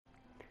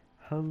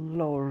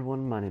Hello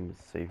everyone, my name is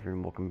Xavier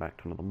and welcome back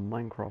to another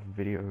Minecraft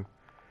video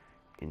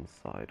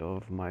inside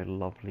of my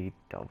lovely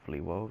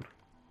world.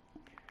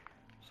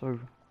 So, you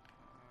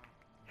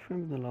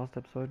remember the last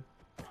episode?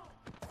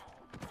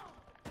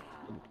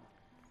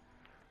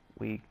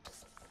 We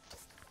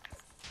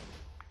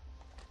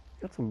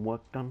got some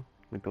work done.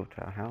 We built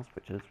our house,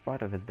 which is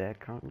right over there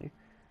currently.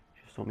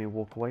 You just saw me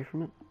walk away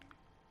from it.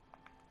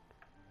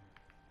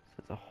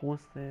 So there's a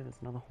horse there, there's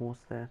another horse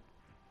there.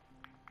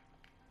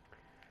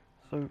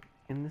 So,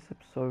 in this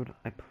episode,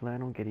 I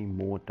plan on getting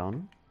more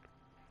done,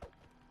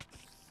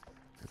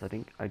 as I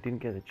didn't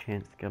get a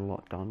chance to get a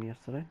lot done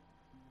yesterday,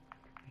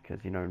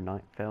 because, you know,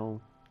 night fell,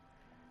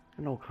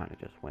 and all kind of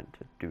just went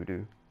to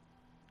doo-doo.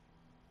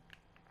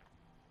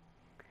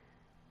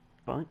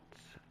 But,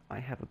 I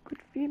have a good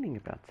feeling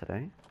about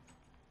today.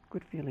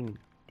 Good feeling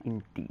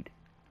indeed.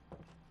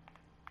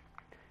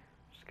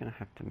 Just gonna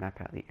have to map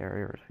out the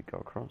area as we go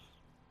across.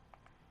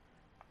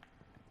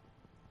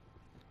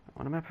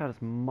 I want to map out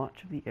as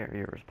much of the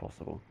area as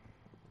possible,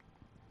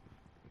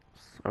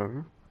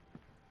 so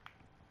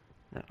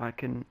that I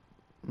can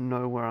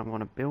know where I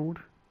want to build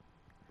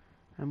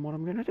and what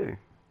I'm going to do.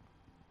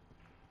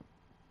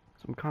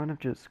 So I'm kind of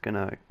just going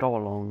to go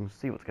along,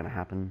 see what's going to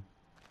happen,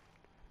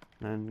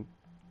 and,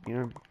 you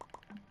know,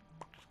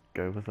 just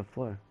go with the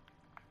flow.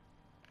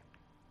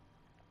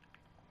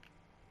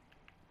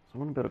 So I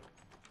want to build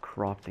a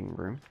crafting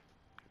room.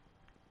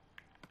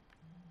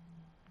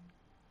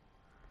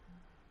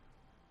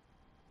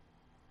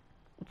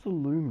 What's a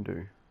loom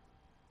do?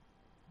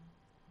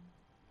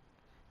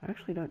 I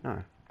actually don't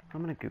know.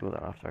 I'm going to Google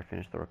that after I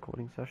finish the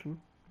recording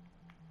session.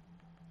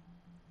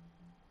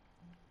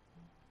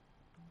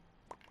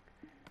 So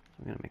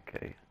I'm going to make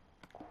a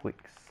quick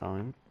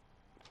sign.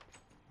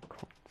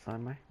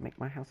 Make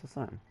my house a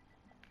sign.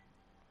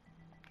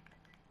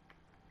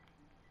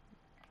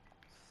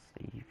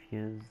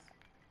 Saviors.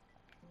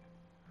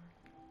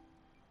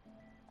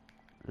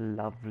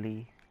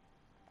 Lovely.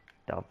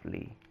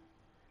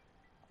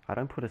 I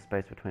don't put a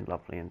space between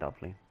lovely and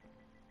dovely.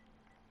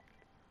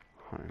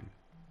 Home.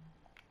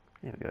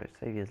 There we go,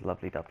 Saviour's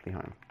lovely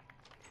home.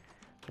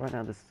 So right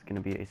now this is going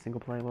to be a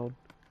single player world,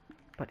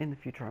 but in the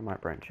future I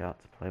might branch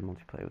out to play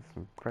multiplayer with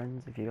some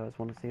friends if you guys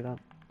want to see that.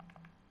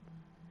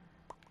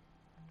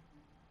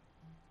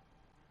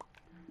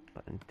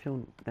 But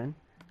until then,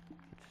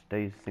 it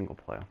stays single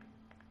player.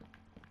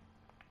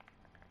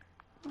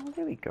 Oh,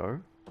 there we go.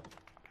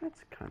 That's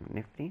kind of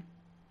nifty.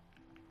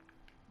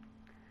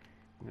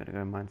 I'm going to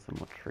go mine some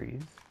more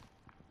trees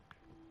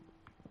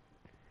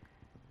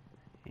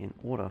in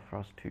order for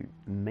us to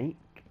make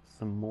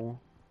some more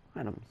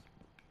items.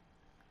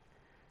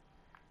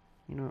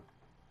 You know,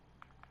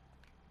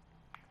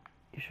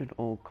 you should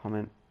all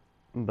comment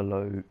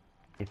below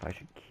if I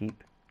should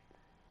keep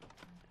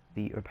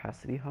the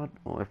opacity HUD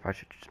or if I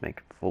should just make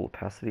it full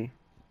opacity,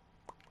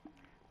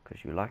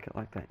 because you like it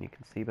like that and you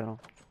can see better.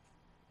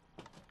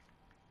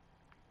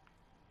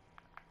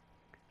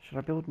 Should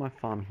I build my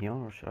farm here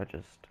or should I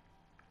just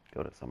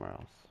build it somewhere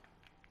else?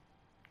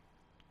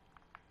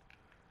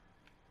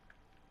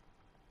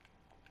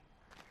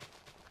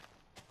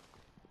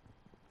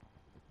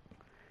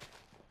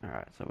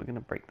 Alright, so we're going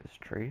to break this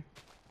tree,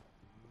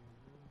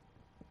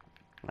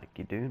 like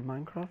you do in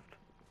Minecraft,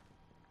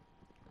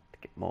 to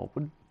get more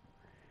wood,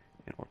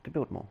 in order to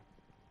build more.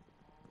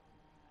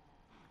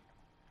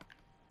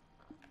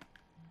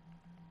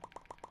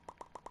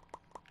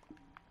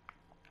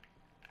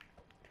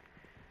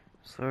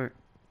 So,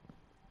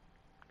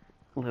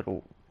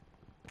 little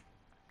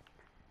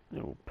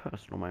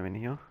personal moment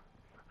here.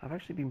 I've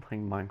actually been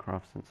playing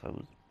Minecraft since I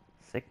was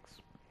 6,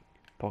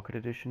 Pocket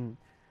Edition.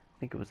 I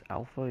think it was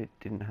Alpha. It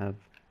didn't have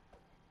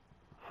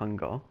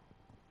hunger,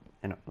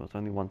 and it was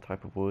only one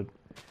type of wood.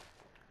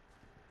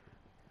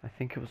 I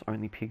think it was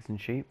only pigs and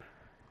sheep.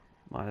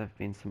 Might have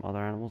been some other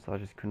animals that I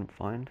just couldn't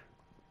find.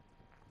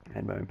 I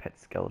had my own pet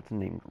skeleton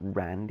named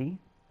Randy.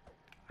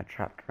 I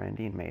trapped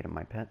Randy and made him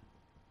my pet.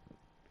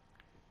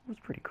 It was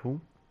pretty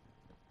cool.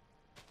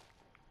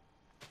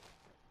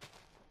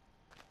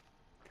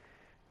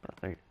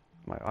 But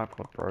my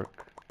iPod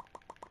broke.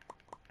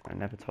 I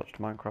never touched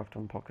Minecraft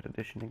on Pocket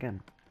Edition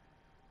again.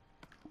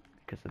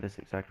 Because of this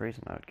exact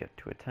reason, I would get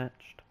too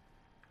attached,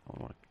 I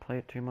would want to play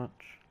it too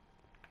much,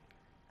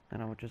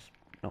 and I would just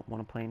not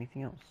want to play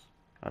anything else.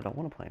 I don't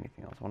want to play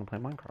anything else, I want to play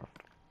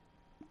Minecraft.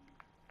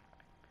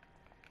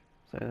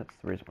 So that's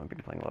the reason I've been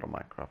playing a lot of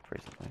Minecraft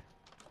recently.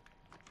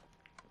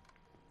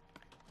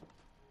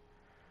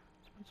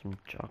 Let's put some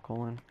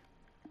charcoal in,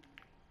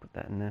 put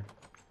that in there.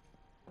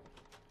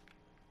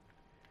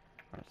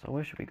 Alright, so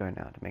where should we go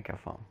now to make our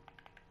farm?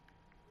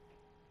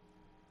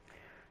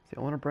 See,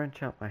 I want to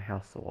branch out my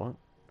house a lot.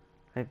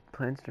 I have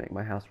plans to make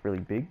my house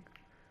really big,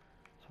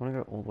 so I want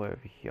to go all the way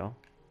over here and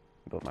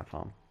build my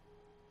farm.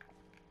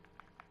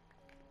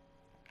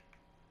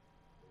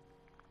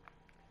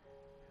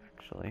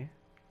 Actually,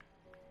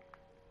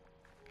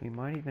 we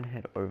might even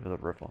head over the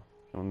river and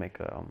we'll make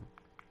a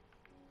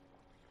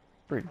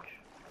bridge.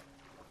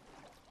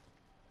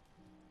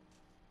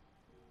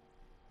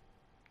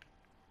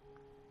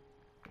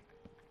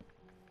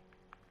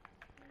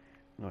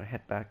 I'm gonna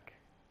head back.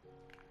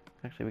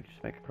 Actually, we could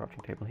just make a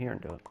crafting table here and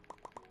do it.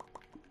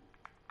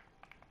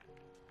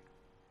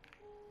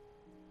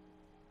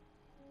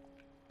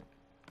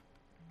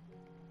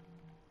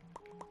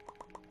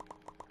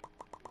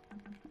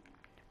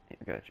 There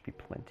we go, it should be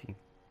plenty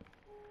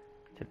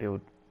to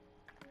build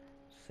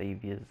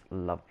Saviour's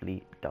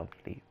lovely,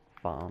 dovely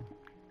farm.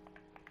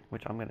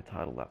 Which I'm going to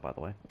title that, by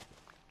the way.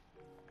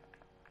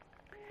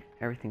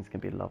 Everything's going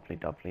to be lovely,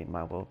 dovely in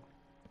my world.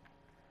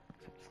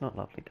 Except it's not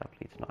lovely, dovely,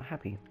 it's not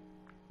happy.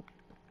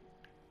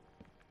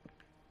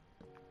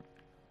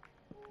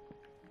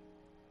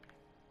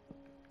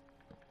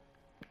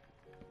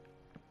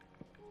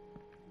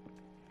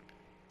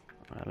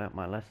 I learnt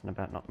my lesson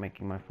about not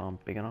making my farm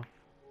big enough.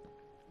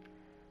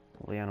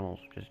 All the animals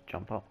just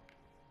jump up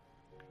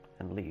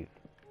and leave.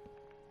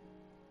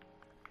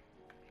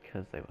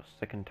 Because they were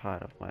sick and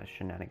tired of my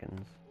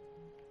shenanigans.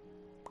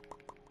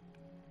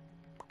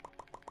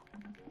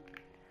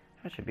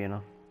 That should be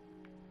enough.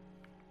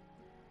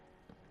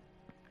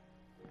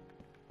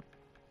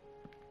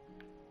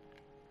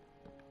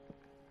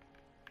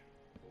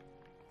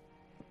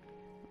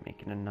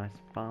 Making a nice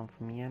farm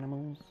for me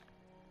animals.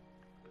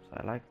 Because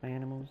I like my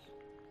animals.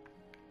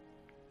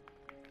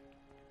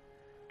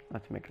 I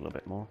have to make a little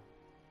bit more.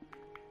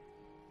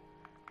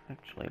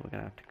 Actually, we're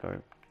going to have to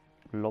go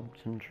lob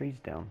some trees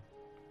down.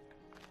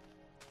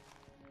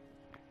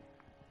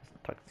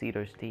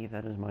 Tuxedo Steve,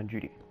 that is my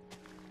duty.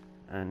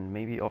 And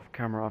maybe off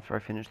camera after I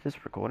finish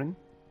this recording,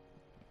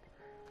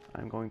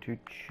 I'm going to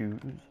choose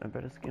a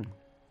better skin.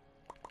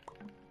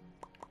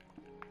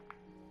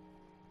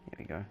 Here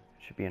we go.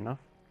 Should be enough.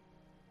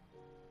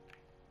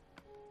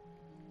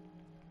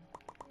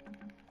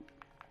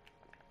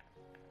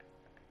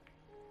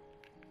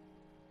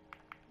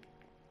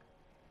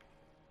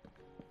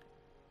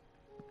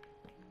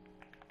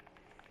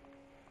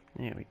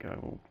 There we go.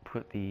 We'll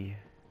put the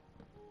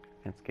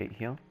fence gate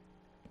here.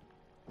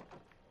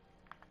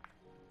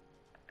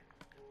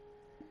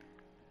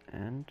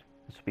 And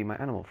this will be my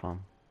animal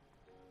farm.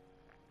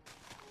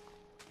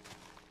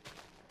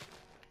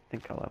 I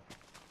think I'll have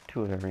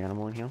 2 of every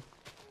animal in here.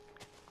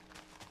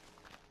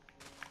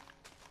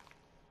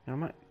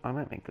 And I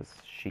might make this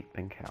sheep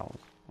and cows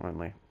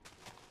only.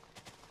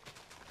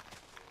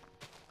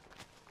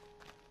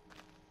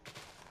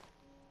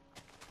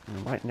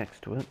 And right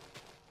next to it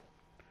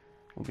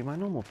will be my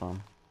normal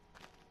farm.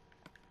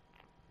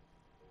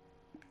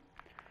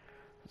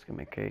 Let's go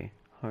make a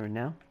hoe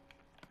now.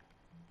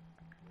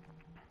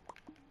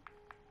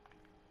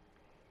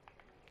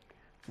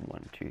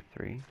 One, 2,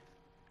 3,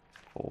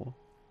 4,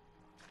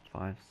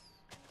 5,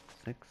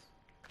 6,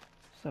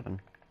 7.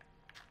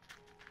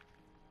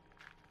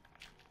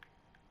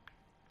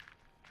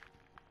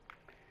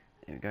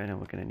 There we go. Now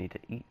we're going to need to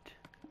eat.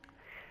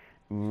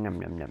 Num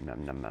num num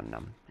num num num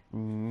num.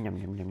 Num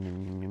num num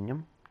num num num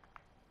num.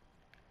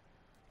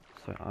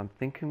 So I'm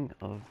thinking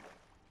of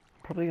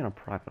probably going to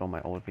private all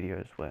my old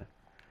videos where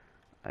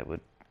I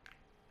would,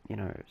 you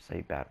know,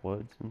 say bad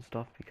words and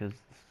stuff, because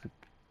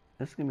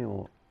this is going to be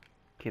more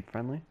kid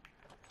friendly.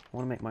 I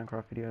want to make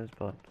Minecraft videos,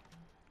 but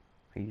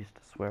I used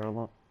to swear a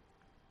lot.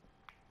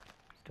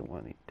 Still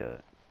want to eat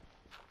dirt.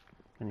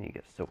 I need to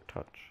get silk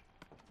touch.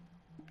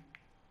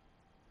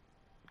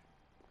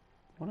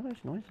 What are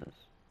those noises?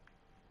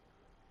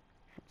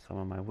 Put some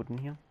of my wood in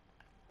here.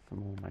 Some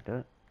more of my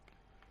dirt.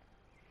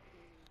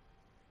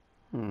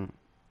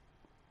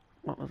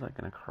 What was I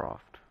going to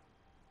craft?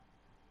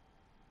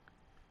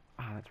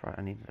 Ah, that's right,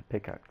 I needed a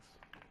pickaxe.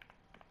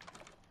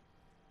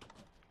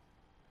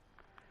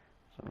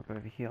 So we'll go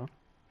over here.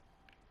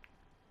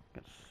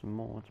 Get some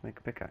more to make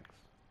a pickaxe.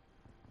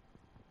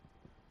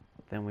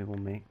 Then we will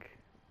make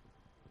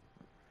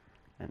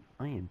an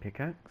iron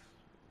pickaxe.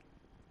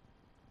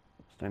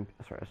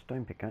 A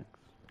stone pickaxe.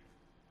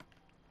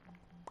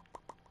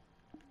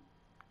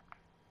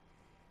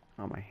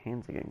 Oh, my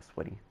hands are getting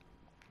sweaty.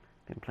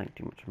 Been playing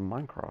too much of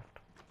Minecraft.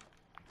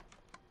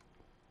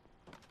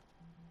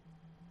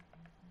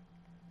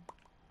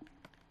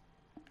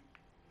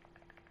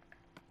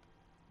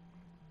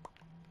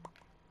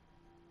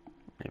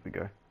 There we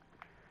go.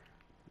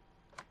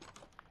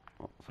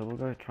 So we'll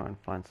go try and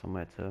find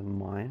somewhere to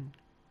mine.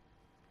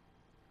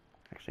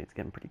 Actually, it's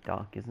getting pretty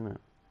dark, isn't it?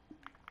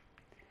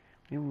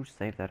 We will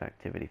save that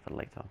activity for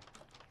later.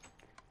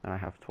 And I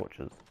have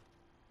torches.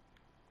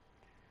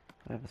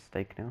 I have a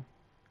steak now.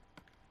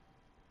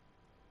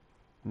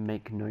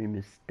 Make no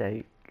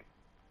mistake.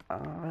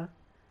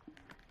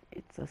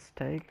 It's a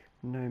steak.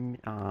 No,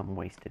 I'm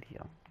wasted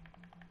here.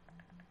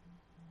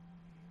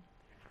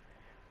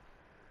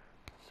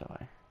 So,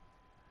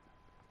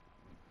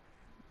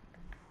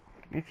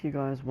 if you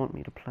guys want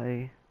me to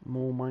play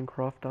more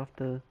Minecraft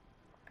after a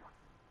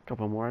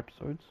couple more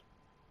episodes,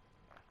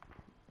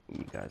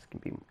 you guys can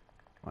be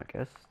my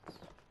guests. It's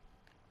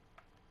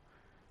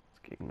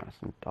getting nice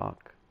and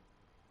dark.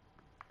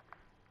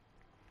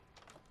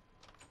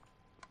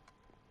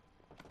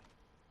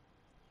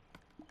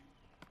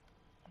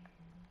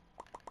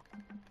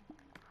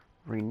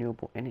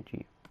 Renewable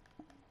energy.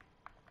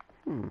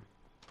 I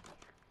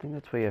think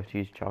that's where you have to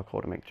use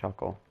charcoal to make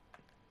charcoal.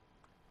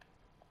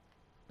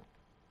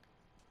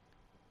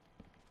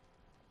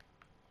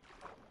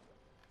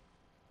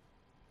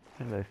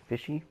 Hello,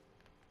 fishy.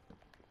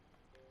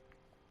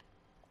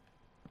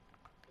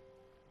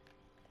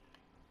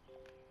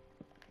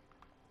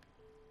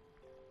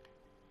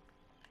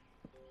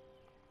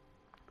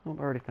 Oh, I've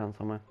already found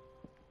somewhere.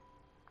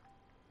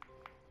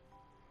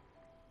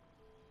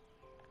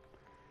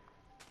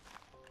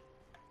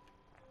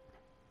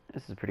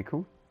 This is pretty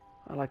cool.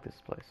 I like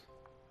this place.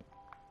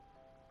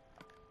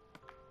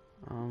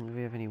 Do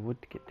we have any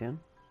wood to get down?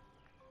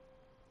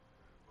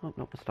 Oh,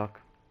 nope, we're stuck.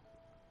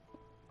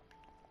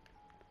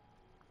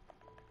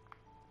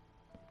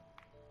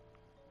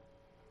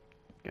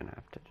 Gonna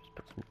have to just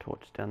put some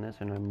torches down there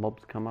so no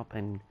mobs come up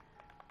and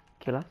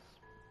kill us.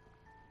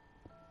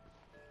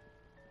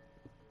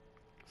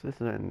 So this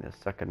is only the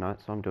second night,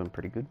 so I'm doing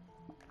pretty good.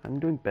 I'm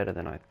doing better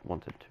than I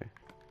wanted to.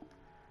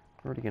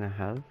 We're already gonna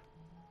have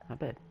a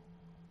bed.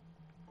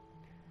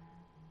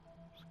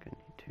 Just gonna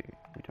need to.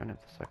 We don't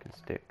have the second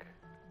stick.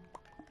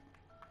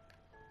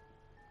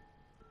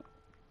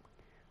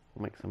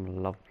 We'll make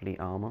some lovely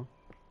armor.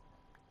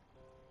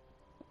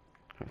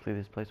 Hopefully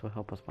this place will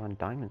help us find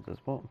diamonds as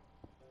well.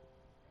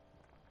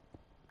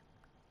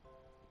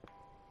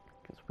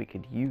 Because we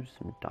could use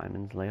some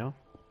diamonds later.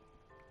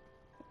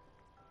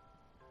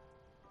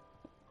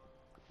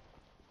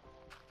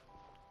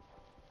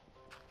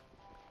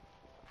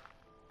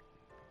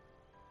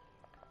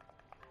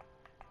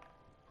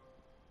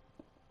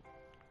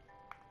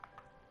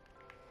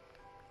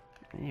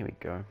 Here we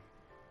go.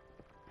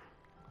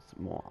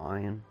 Some more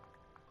iron.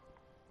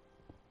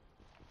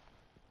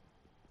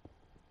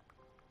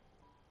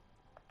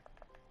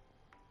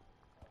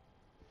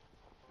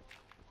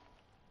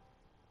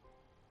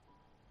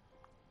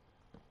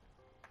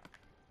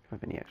 Do I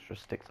have any extra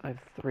sticks? I have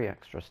 3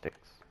 extra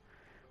sticks,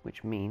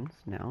 which means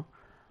now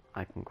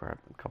I can grab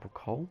a couple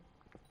coal.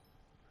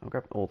 I'll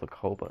grab all the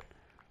coal, but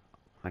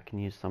I can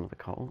use some of the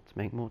coal to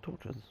make more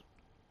torches,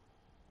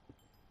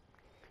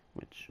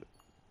 which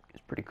is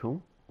pretty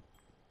cool.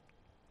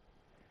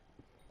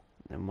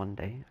 And then one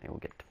day I will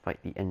get to fight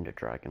the Ender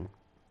Dragon,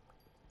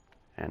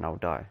 and I'll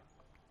die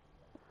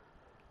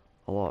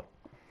a lot.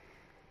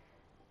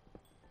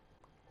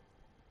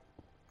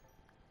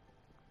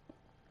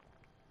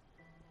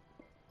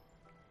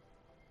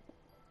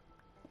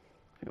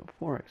 I got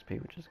 4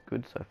 XP, which is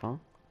good so far.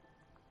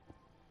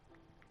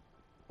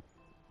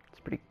 It's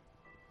pretty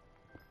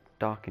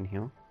dark in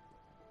here.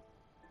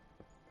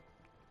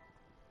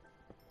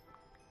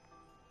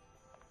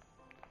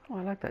 Oh,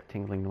 I like that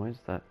tingling noise,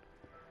 that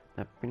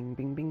bing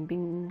bing bing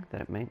bing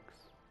that it makes.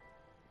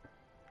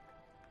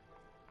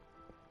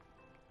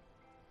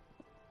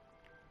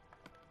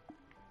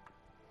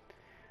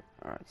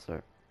 Alright,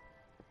 so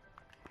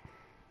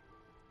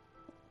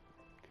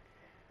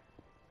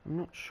I'm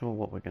not sure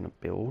what we're going to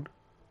build.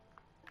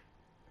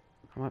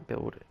 I might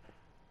build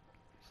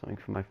something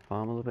for my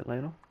farm a little bit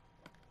later,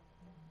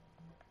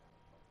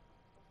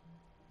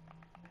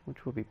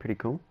 which will be pretty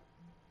cool.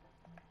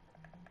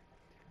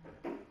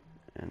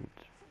 And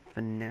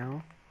for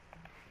now,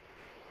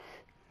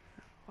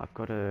 I've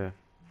got to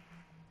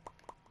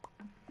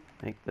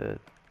make the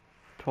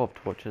 12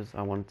 torches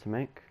I wanted to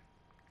make.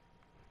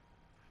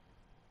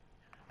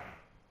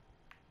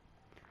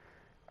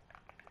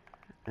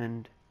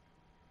 And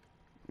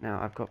now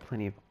I've got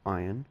plenty of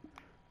iron.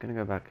 I'm gonna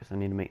go back because I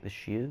need to make the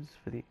shears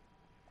for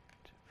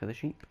the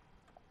sheep.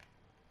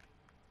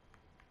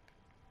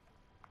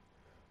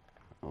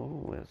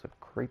 Oh, there's a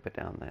creeper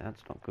down there.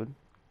 That's not good.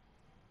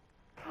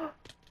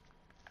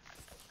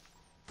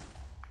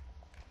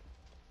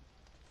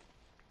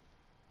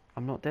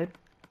 I'm not dead.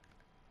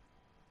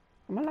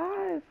 I'm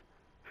alive.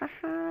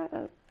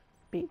 Haha.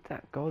 Beat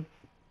that god.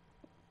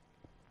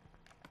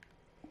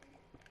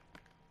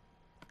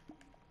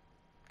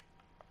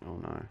 Oh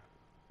no.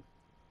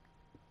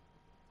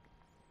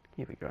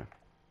 Here we go.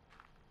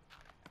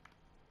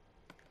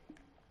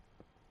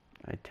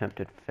 I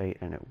attempted fate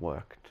and it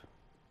worked.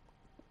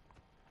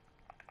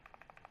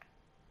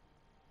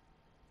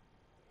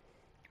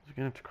 So we're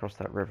gonna have to cross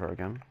that river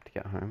again to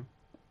get home.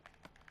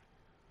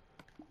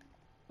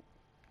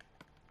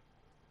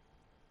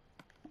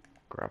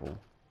 Gravel.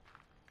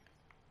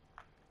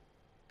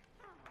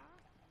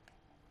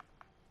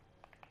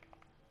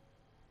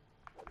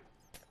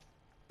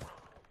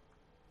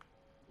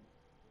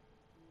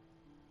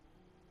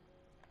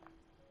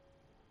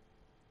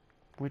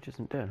 Which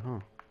isn't dead, huh?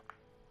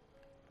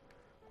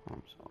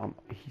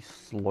 He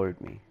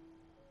slowed me.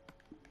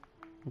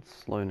 What's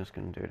slowness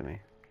gonna do to me?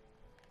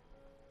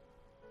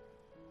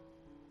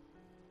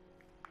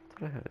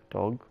 Did I have a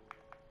dog?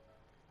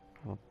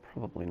 Oh,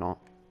 probably not.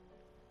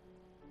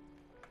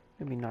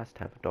 It'd be nice to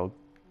have a dog.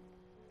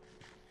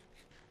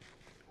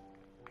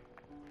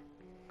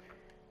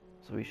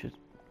 So we should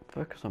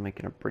focus on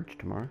making a bridge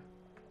tomorrow.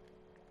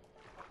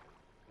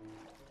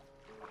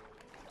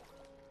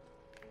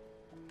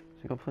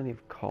 So we've got plenty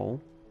of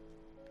coal,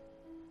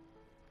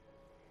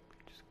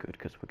 which is good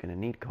because we're going to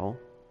need coal.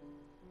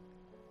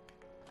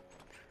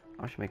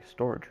 I should make a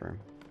storage room.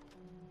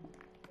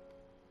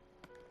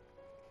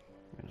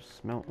 I'm going to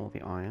smelt all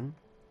the iron.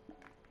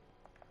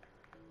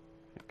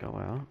 Go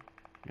out.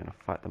 I'm going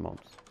to fight the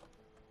mobs.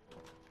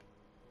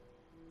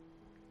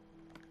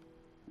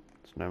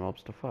 There's no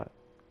mobs to fight.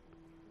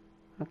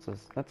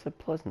 That's a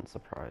pleasant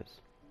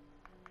surprise.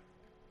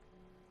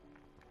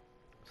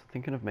 So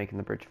thinking of making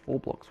the bridge 4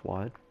 blocks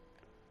wide.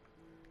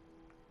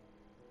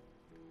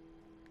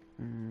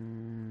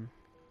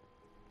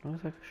 Not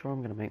exactly sure I'm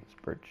going to make this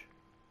bridge.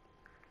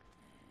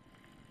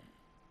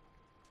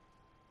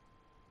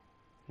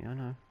 Yeah, I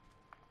know.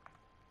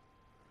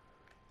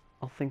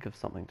 I'll think of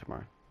something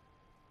tomorrow.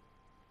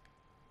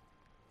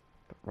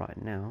 But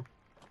right now,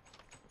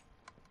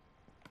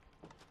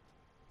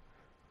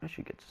 I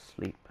should get to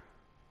sleep.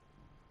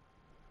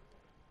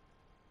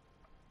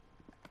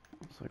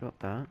 So I got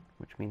that,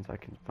 which means I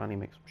can finally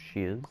make some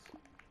shears.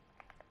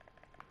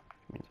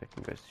 Which means I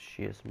can go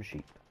shear some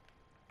sheep.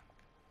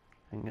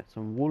 And get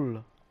some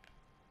wool.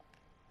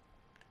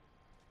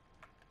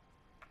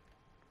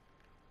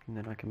 And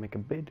then I can make a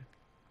bed.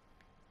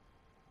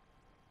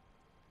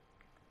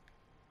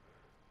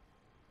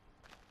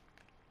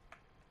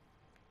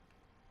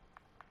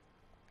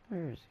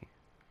 Where is he?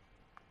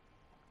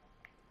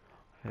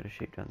 I heard a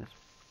sheep down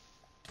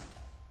this.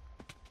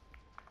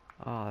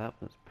 Ah, that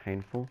was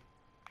painful.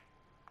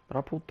 But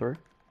I pulled through.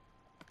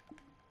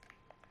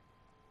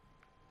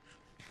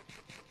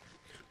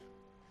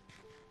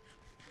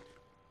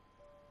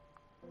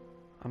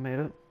 I made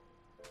it.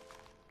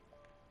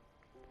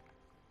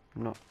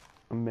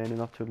 I'm man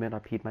enough to admit I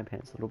peed my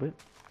pants a little bit.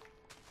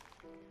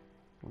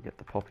 We'll get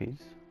the poppies.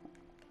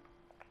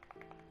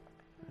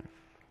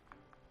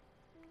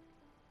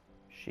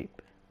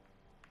 Sheep.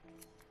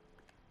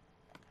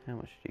 How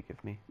much did you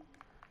give me?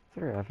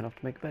 3. I have enough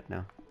to make a bed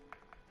now.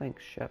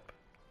 Thanks, Shep.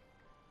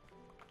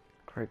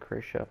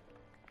 Cray Shep.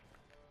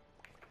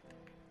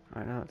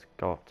 Alright, now let's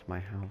go up to my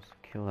house.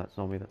 Kill that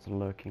zombie that's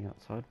lurking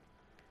outside.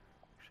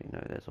 Actually,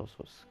 no, there's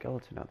also a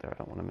skeleton out there I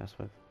don't want to mess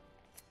with.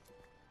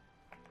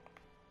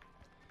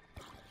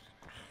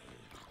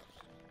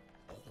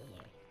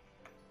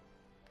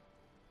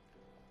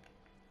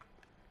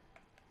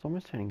 It's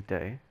almost turning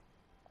day,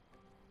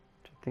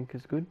 which I think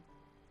is good.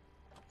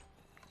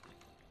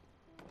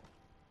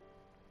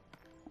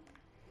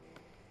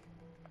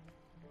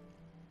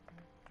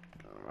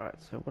 Alright,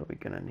 so what are we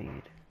gonna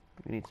need?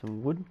 We need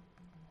some wood.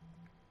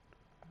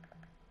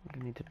 We're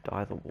gonna need to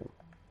dye the wool.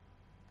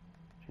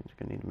 Which means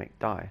we're gonna need to make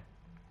dye.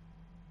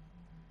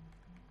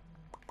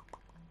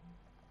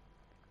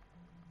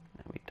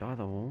 Now we dye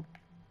the wool.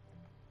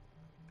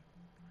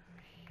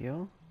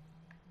 Here.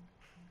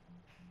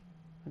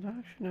 I don't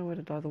actually know where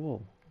to dye the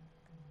wool.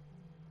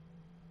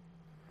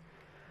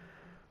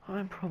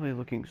 I'm probably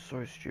looking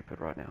so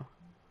stupid right now.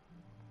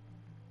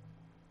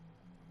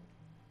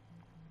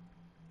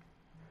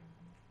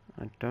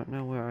 I don't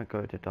know where I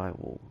go to dye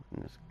wool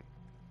in this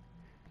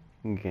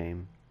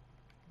game.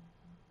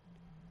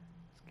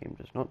 This game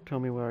does not tell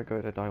me where I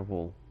go to dye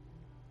wool.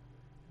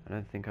 I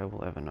don't think I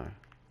will ever know. I'm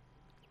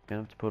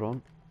gonna have to put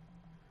on,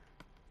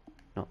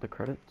 not the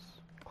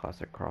credits,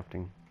 classic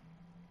crafting.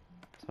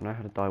 So I know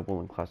how to dye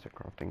wool in classic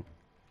crafting.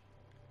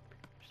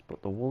 Just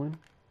put the wool in,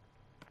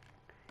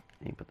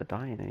 and you put the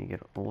dye in and you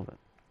get all of it.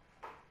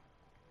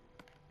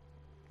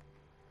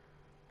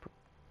 Put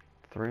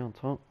 3 on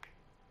top.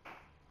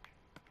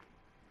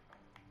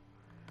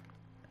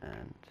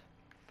 And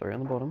 3 on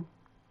the bottom.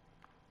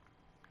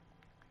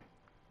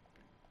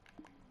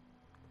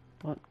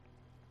 What?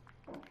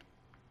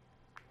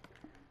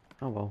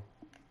 Oh well.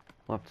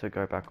 We'll have to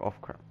go back off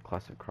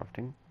classic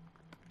crafting.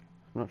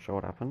 I'm not sure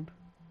what happened.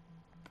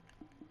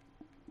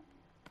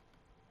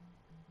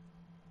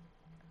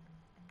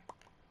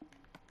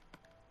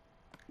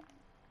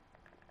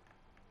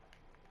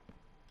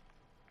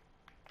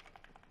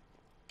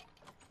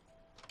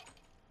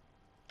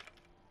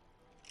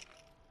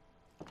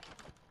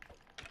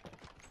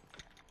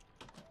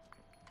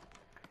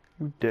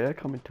 You dare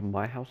come into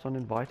my house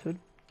uninvited?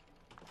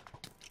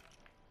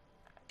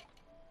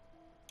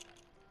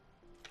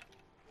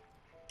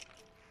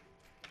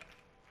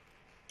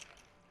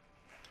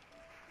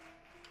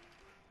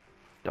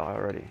 Die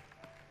already.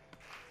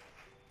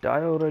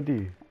 Die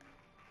already.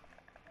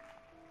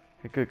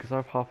 Okay, good, because I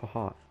have half a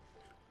heart.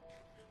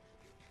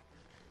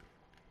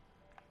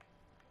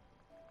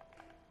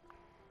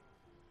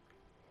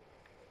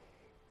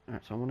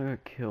 Alright, so I'm gonna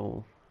go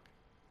kill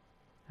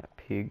that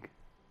pig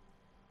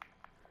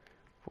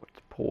for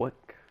its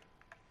pork.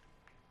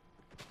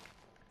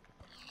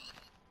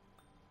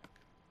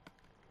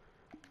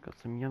 Got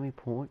some yummy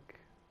pork.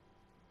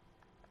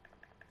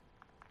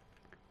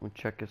 We'll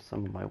check if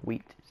some of my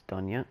wheat is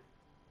done yet.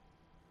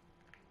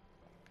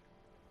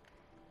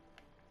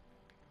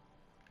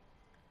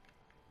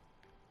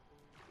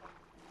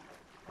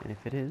 And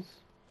if it is,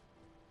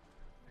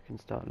 I can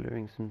start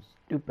luring some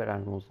stupid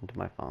animals into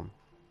my farm.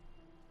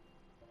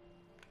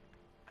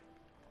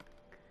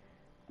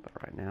 But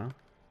right now,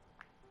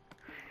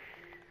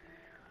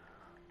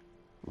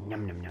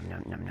 yum yum yum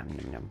yum yum yum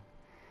yum yum.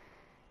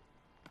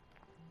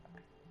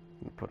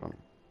 Put on.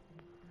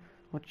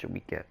 What should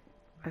we get?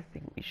 I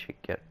think we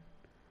should get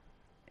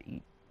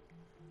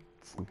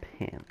some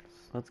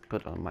pants. Let's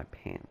put on my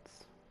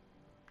pants.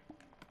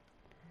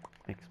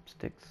 Make some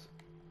sticks.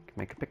 Can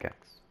make a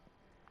pickaxe.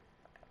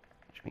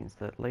 Which which means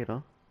that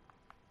later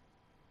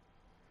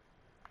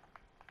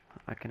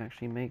I can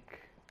actually make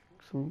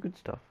some good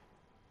stuff.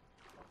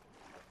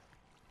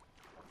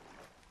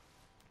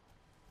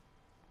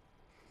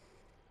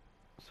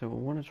 So we'll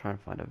want to try and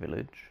find a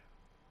village.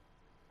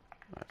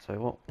 Alright,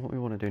 so what we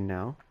want to do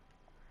now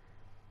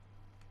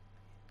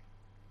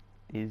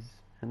is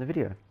end the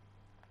video,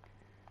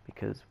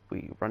 because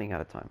we're running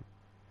out of time.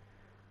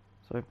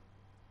 So,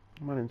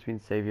 my name's been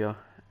Saviour,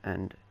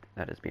 and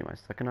that has been my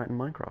second night in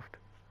Minecraft.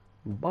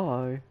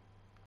 Bye!